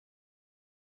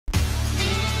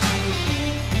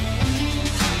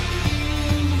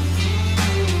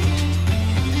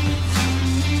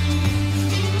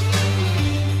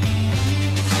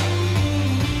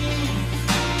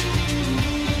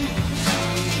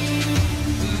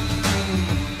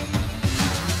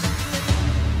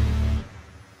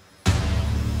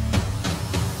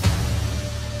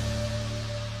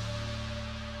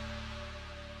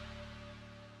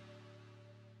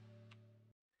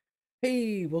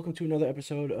Hey, welcome to another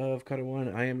episode of Cutter One.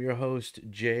 I am your host,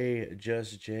 Jay,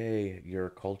 your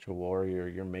culture warrior,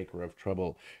 your maker of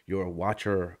trouble, your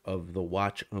watcher of the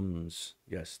watch-ums.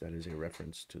 Yes, that is a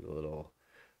reference to the little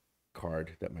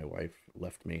card that my wife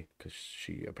left me because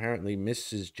she apparently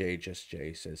Mrs.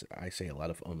 J says I say a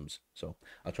lot of ums. So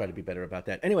I'll try to be better about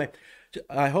that. Anyway,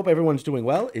 I hope everyone's doing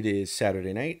well. It is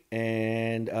Saturday night,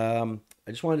 and I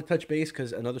just wanted to touch base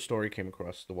because another story came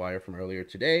across the wire from earlier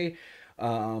today.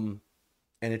 Um,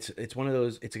 and it's one of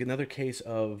those. It's another case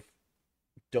of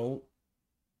don't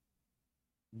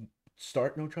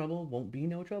start no trouble, won't be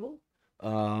no trouble.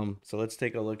 So let's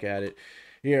take a look at it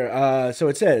here. So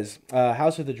it says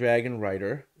House of the Dragon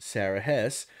writer Sarah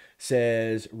Hess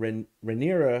says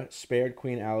Rhaenyra spared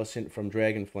Queen Alicent from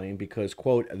Dragonflame because,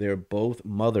 quote, they're both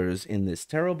mothers in this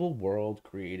terrible world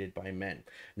created by men.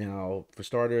 Now, for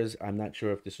starters, I'm not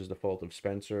sure if this was the fault of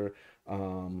Spencer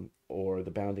or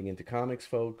the Bounding into Comics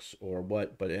folks or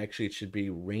what, but actually it should be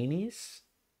Rhaenys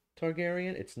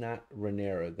Targaryen. It's not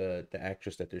Rhaenyra, the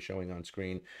actress that they're showing on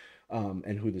screen,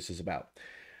 and who this is about.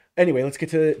 Anyway, let's get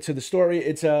to the story.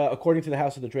 It's according to the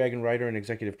House of the Dragon writer and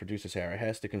executive producer Sarah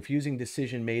Hess, the confusing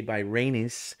decision made by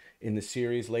Rhaenys in the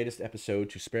series' latest episode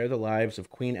to spare the lives of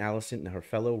Queen Alicent and her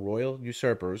fellow royal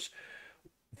usurpers,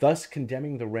 thus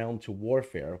condemning the realm to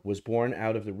warfare, was born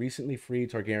out of the recently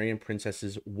freed Targaryen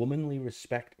princess's womanly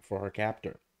respect for her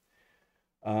captor.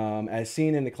 As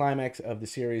seen in the climax of the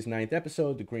series' ninth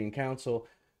episode, The Green Council,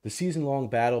 the season long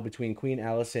battle between Queen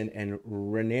Alicent and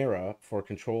Rhaenyra for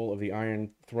control of the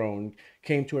Iron Throne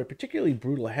came to a particularly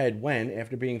brutal head when,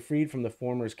 after being freed from the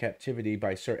former's captivity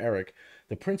by Sir Eric,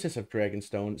 the Princess of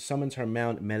Dragonstone summons her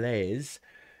mount Meleys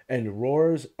and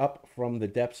roars up from the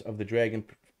depths of the dragon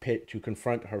pit to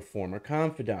confront her former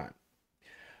confidant.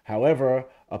 However,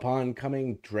 upon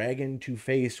coming dragon to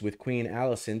face with Queen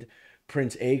Alicent,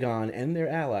 Prince Aegon, and their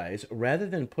allies, rather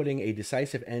than putting a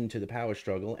decisive end to the power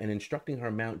struggle and instructing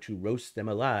her mount to roast them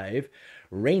alive,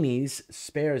 Rhaenys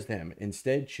spares them,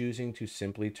 instead choosing to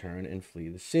simply turn and flee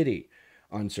the city.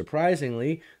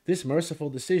 Unsurprisingly, this merciful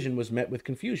decision was met with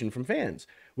confusion from fans,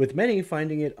 with many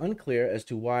finding it unclear as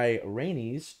to why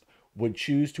Rhaenys would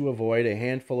choose to avoid a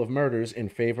handful of murders in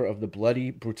favor of the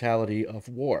bloody brutality of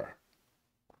war.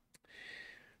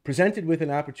 Presented with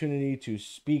an opportunity to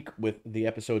speak with the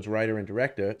episode's writer and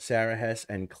director, Sarah Hess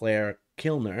and Claire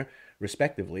Kilner,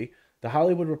 respectively, the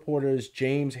Hollywood Reporter's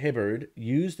James Hibbard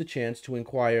used the chance to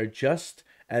inquire just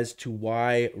as to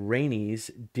why Rhaenys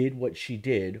did what she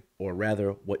did, or rather,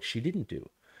 what she didn't do.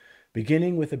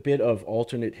 Beginning with a bit of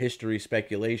alternate history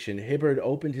speculation, Hibbard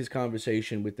opened his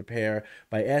conversation with the pair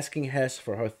by asking Hess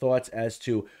for her thoughts as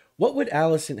to what would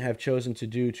Alicent have chosen to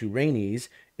do to Rhaenys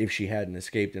if she hadn't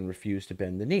escaped and refused to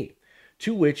bend the knee.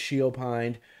 To which she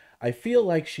opined, I feel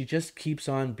like she just keeps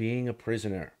on being a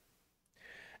prisoner.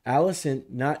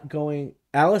 Alicent's not going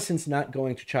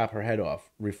to chop her head off,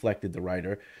 reflected the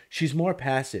writer. She's more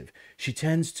passive. She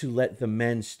tends to let the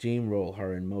men steamroll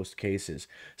her in most cases.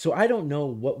 So I don't know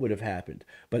what would have happened,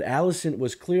 but Alicent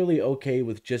was clearly okay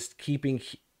with just keeping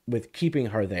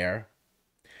her there.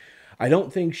 I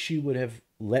don't think she would have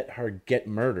let her get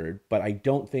murdered, but I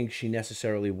don't think she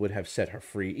necessarily would have set her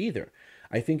free either.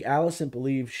 I think Alicent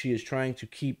believes she is trying to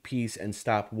keep peace and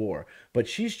stop war, but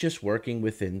she's just working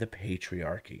within the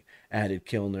patriarchy, added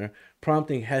Kilner,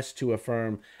 prompting Hess to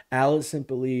affirm Alicent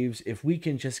believes if we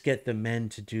can just get the men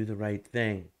to do the right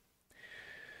thing.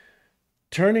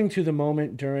 Turning to the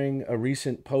moment during a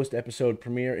recent post episode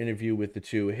premiere interview with the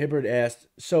two, Hibbard asked,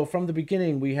 so from the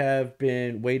beginning, we have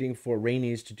been waiting for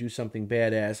Rhaenys to do something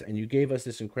badass, and you gave us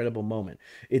this incredible moment.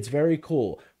 It's very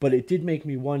cool, but it did make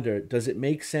me wonder, does it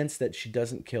make sense that she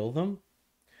doesn't kill them?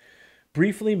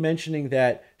 Briefly mentioning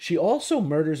that she also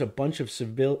murders a bunch of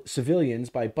civilians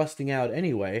by busting out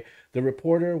anyway, the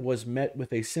reporter was met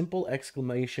with a simple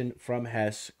exclamation from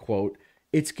Hess, quote,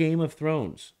 it's Game of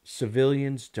Thrones.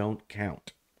 Civilians don't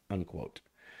count, unquote.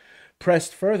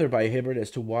 Pressed further by Hibbert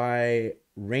as to why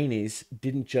Rhaenys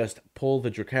didn't just pull the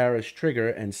Dracarys trigger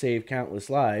and save countless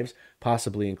lives,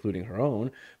 possibly including her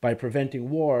own, by preventing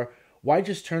war, why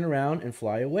just turn around and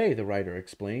fly away, the writer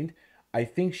explained. I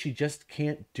think she just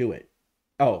can't do it.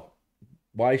 Oh,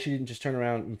 why she didn't just turn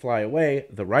around and fly away,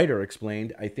 the writer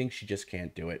explained. I think she just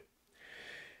can't do it.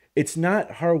 It's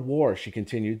not her war, she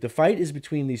continued. The fight is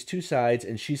between these two sides,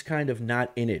 and she's kind of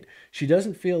not in it. She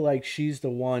doesn't feel like she's the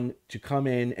one to come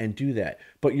in and do that.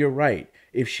 But you're right.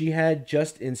 If she had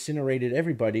just incinerated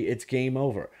everybody, it's game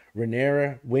over.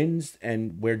 Rhaenyra wins,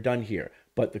 and we're done here.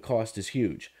 But the cost is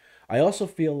huge. I also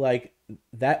feel like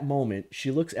that moment,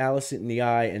 she looks Alicent in the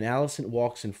eye, and Alicent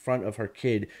walks in front of her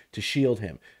kid to shield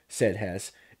him, said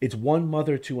Hess. It's one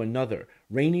mother to another.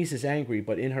 Rhaenys is angry,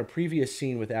 but in her previous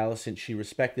scene with Alicent, she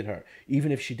respected her,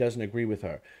 even if she doesn't agree with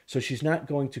her. So she's not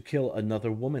going to kill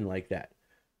another woman like that.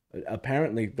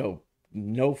 Apparently, though,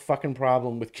 no fucking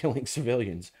problem with killing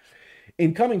civilians.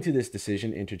 In coming to this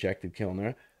decision, interjected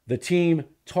Kilner, the team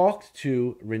talked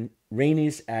to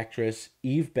Rainey's actress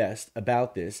Eve Best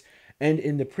about this, and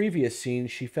in the previous scene,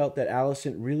 she felt that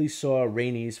Alicent really saw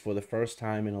Rainey's for the first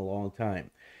time in a long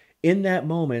time. In that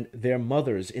moment, they're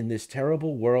mothers in this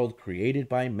terrible world created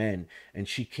by men, and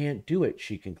she can't do it,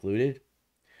 she concluded.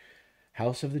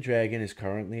 House of the Dragon is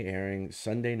currently airing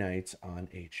Sunday nights on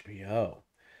HBO.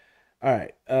 All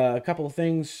right, a couple of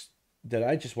things that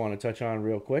I just want to touch on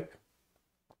real quick.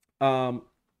 Um,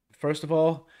 First of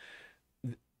all,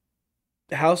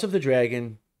 House of the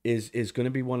Dragon is going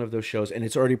to be one of those shows, and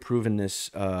it's already proven this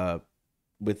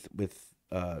with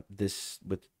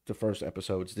the first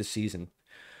episodes this season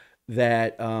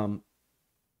that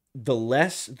the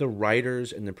less the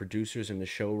writers and the producers and the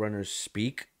showrunners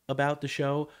speak about the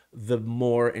show, the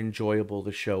more enjoyable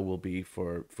the show will be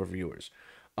for viewers.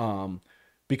 Um,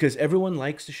 because everyone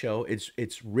likes the show.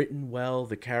 It's written well.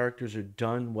 The characters are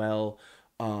done well.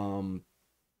 Um,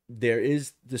 there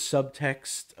is the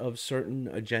subtext of certain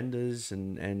agendas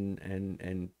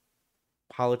and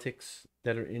politics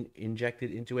that are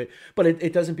injected into it, but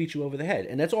it doesn't beat you over the head,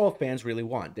 and that's all fans really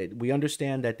want. We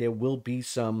understand that there will be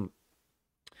some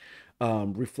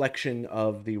reflection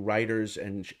of the writers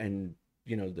and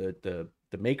the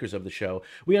makers of the show.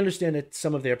 We understand that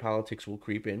some of their politics will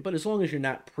creep in, but as long as you're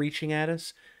not preaching at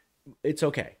us, it's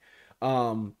okay.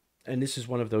 And this is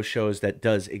one of those shows that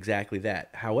does exactly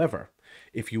that. However,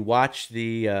 if you watch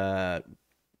the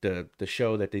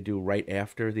show that they do right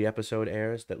after the episode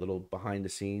airs, that little behind the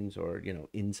scenes or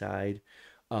inside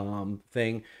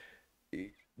thing,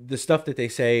 the stuff that they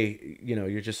say,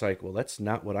 you're just like, well, that's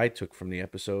not what I took from the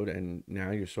episode, and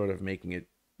now you're sort of making it.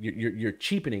 You're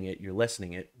cheapening it, you're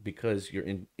lessening it because you're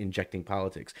injecting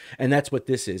politics, and that's what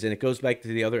this is. And it goes back to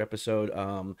the other episode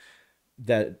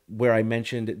that where I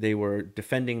mentioned they were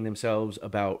defending themselves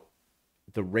about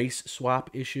the race swap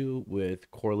issue with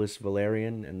Corlys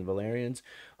Valerian and the Valerians,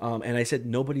 and I said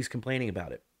nobody's complaining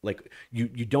about it. Like you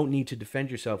don't need to defend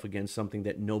yourself against something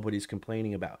that nobody's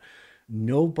complaining about.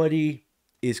 Nobody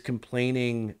is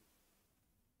complaining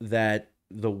that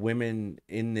the women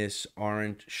in this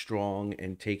aren't strong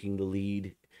and taking the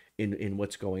lead in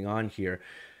what's going on here.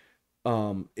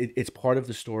 It's part of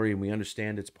the story, and we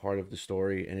understand it's part of the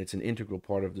story, and it's an integral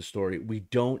part of the story. We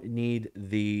don't need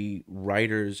the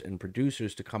writers and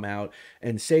producers to come out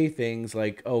and say things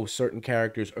like, oh, certain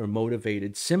characters are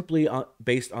motivated simply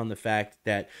based on the fact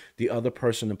that the other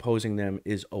person opposing them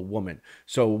is a woman.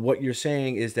 So what you're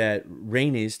saying is that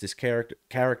Rhaenys, this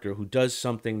character who does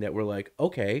something that we're like,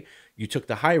 okay, you took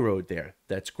the high road there,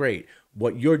 that's great.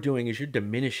 What you're doing is you're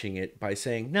diminishing it by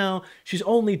saying, no, she's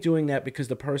only doing that because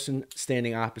the person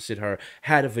standing opposite her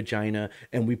had a vagina,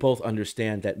 and we both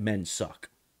understand that men suck.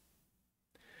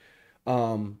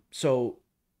 So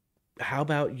how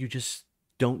about you just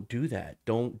don't do that?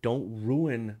 Don't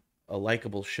ruin a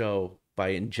likable show by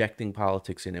injecting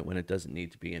politics in it when it doesn't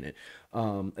need to be in it.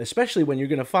 Especially when you're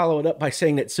going to follow it up by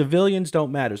saying that civilians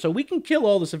don't matter. So we can kill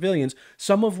all the civilians,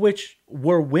 some of which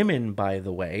were women, by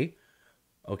the way.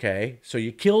 Okay, so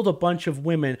you killed a bunch of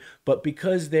women, but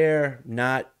because they're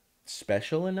not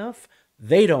special enough,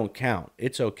 they don't count.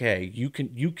 It's okay. You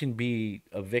can be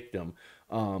a victim.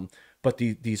 But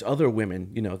these other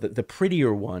women, the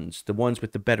prettier ones, the ones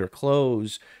with the better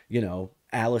clothes,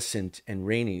 Alicent and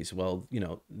Rhaenys. Well,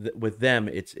 with them,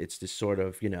 it's this sort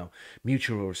of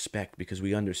mutual respect because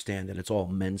we understand that it's all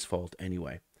men's fault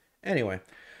anyway. Anyway,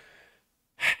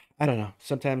 I don't know.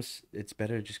 Sometimes it's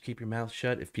better to just keep your mouth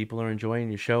shut. If people are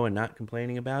enjoying your show and not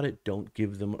complaining about it, don't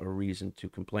give them a reason to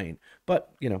complain.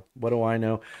 But, what do I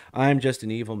know? I'm just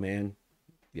an evil man.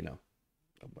 You know,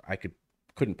 I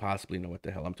couldn't possibly know what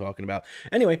the hell I'm talking about.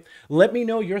 Anyway, let me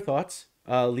know your thoughts.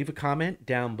 Leave a comment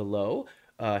down below.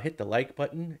 Hit the like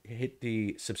button, hit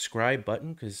the subscribe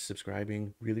button because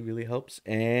subscribing really, really helps,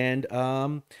 and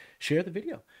share the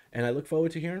video. And I look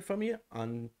forward to hearing from you.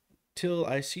 Until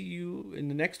I see you in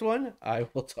the next one, I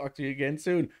will talk to you again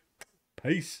soon.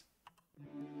 Peace.